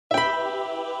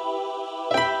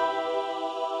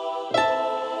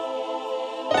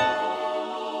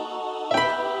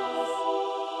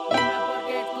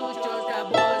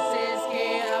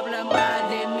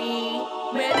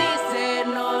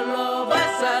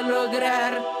a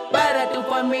lograr. Para tu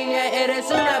familia eres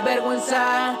una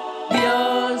vergüenza.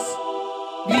 Dios,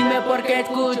 dime por qué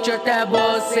escucho estas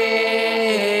voces.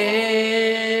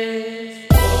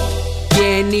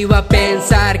 ¿Quién iba a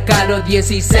pensar que a los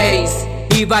 16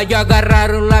 iba yo a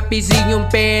agarrar un lápiz y un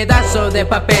pedazo de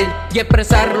papel y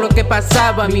expresar lo que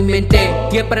pasaba en mi mente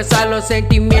y expresar los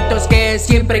sentimientos que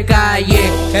siempre callé?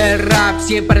 El rap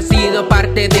siempre ha sido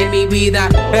parte de mi vida.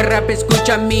 El rap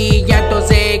escucha mis llantos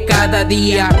de cada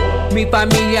día. Mi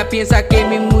familia piensa que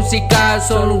mi música es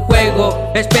solo un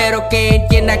juego. Espero que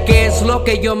entienda que es lo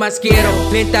que yo más quiero.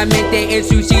 Lentamente el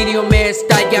suicidio me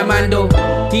está llamando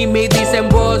y me dice en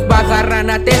voz baja: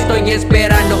 rana, te estoy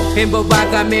esperando. En voz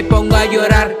baja me pongo a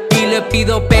llorar y le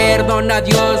pido perdón a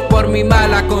Dios por mi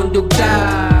mala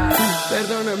conducta.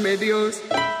 Perdóname, Dios,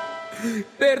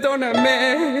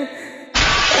 perdóname.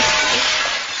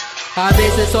 A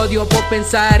veces odio por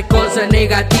pensar cosas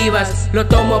negativas. Lo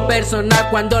tomo personal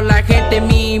cuando la gente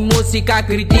mi música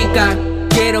critica.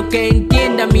 Quiero que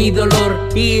entienda mi dolor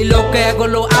y lo que hago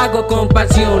lo hago con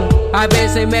pasión. A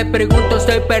veces me pregunto,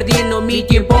 ¿estoy perdiendo mi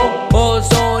tiempo o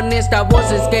son estas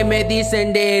voces que me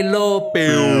dicen de lo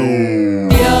peor?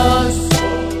 Dios,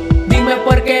 dime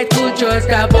por qué escucho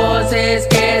estas voces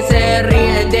que se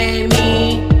ríen de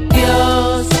mí.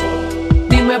 Dios,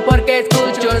 dime por qué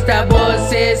escucho estas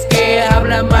voces que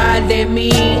hablan mal de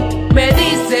mí. Me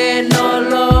dicen no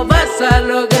lo vas a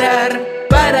lograr.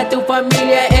 Para tu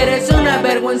familia eres una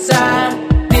vergüenza.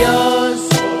 Dios,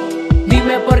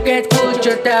 dime por qué escucho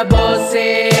estas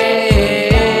voces.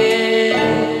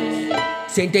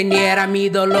 Si entendiera mi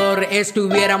dolor,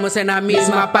 estuviéramos en la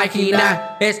misma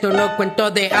página. Esto no cuento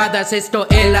de hadas, esto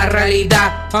es la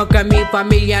realidad. Aunque a mi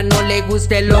familia no le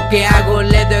guste lo que hago,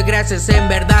 le doy gracias, en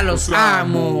verdad los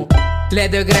amo. Le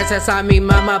doy gracias a mi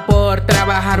mamá por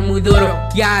trabajar muy duro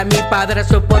y a mi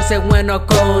padrastro por ser bueno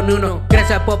con uno.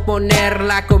 Gracias por poner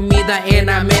la comida en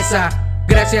la mesa.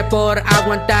 Gracias por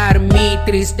aguantar mi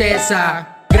tristeza.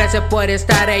 Gracias por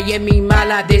estar ahí en mis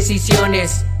malas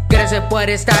decisiones. Gracias por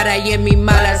estar ahí en mis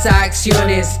malas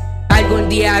acciones. Algún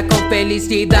día con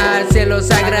felicidad se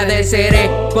los agradeceré.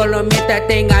 Por lo mientras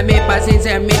téngame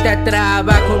paciencia mientras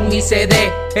trabajo en mi CD.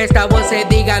 Estas voces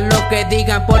digan lo que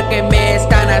digan porque me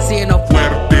están haciendo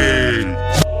fuerte.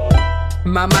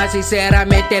 Mamá,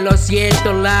 sinceramente lo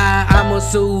siento, la amo,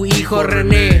 su hijo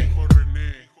René.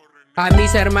 A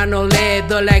mis hermanos les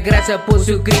doy las gracias por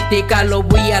su crítica. Lo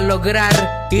voy a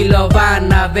lograr y lo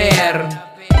van a ver.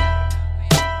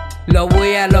 Lo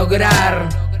voy a lograr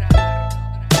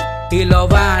y lo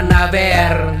van a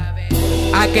ver.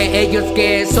 A aquellos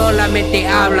que solamente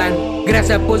hablan,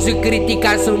 gracias por su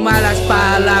crítica, sus malas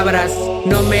palabras.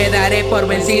 No me daré por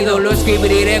vencido, lo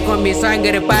escribiré con mi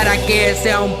sangre para que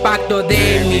sea un pacto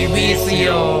de mi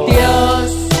vicio.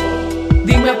 Dios,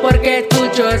 dime por qué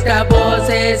escucho estas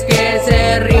voces que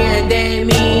se ríen de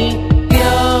mí.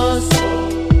 Dios,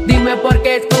 dime por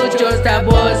qué escucho estas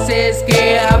voces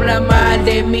que hablan mal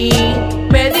de mí.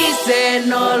 Me dicen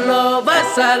no lo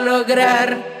vas a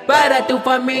lograr. Para tu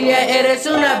familia eres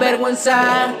una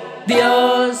vergüenza.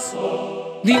 Dios,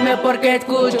 dime por qué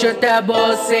escucho estas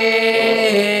voces.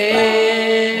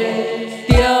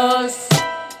 Dios,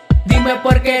 dime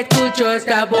por qué escucho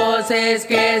estas voces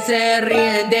que se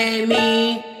ríen de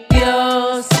mí.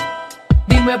 Dios,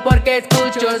 dime por qué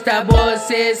escucho estas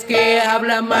voces que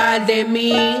hablan mal de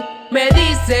mí. Me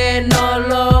dicen no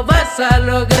lo vas a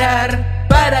lograr.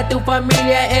 Para tu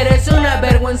familia eres una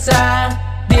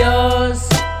vergüenza. Dios,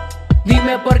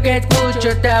 dime por qué escucho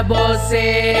estas voces.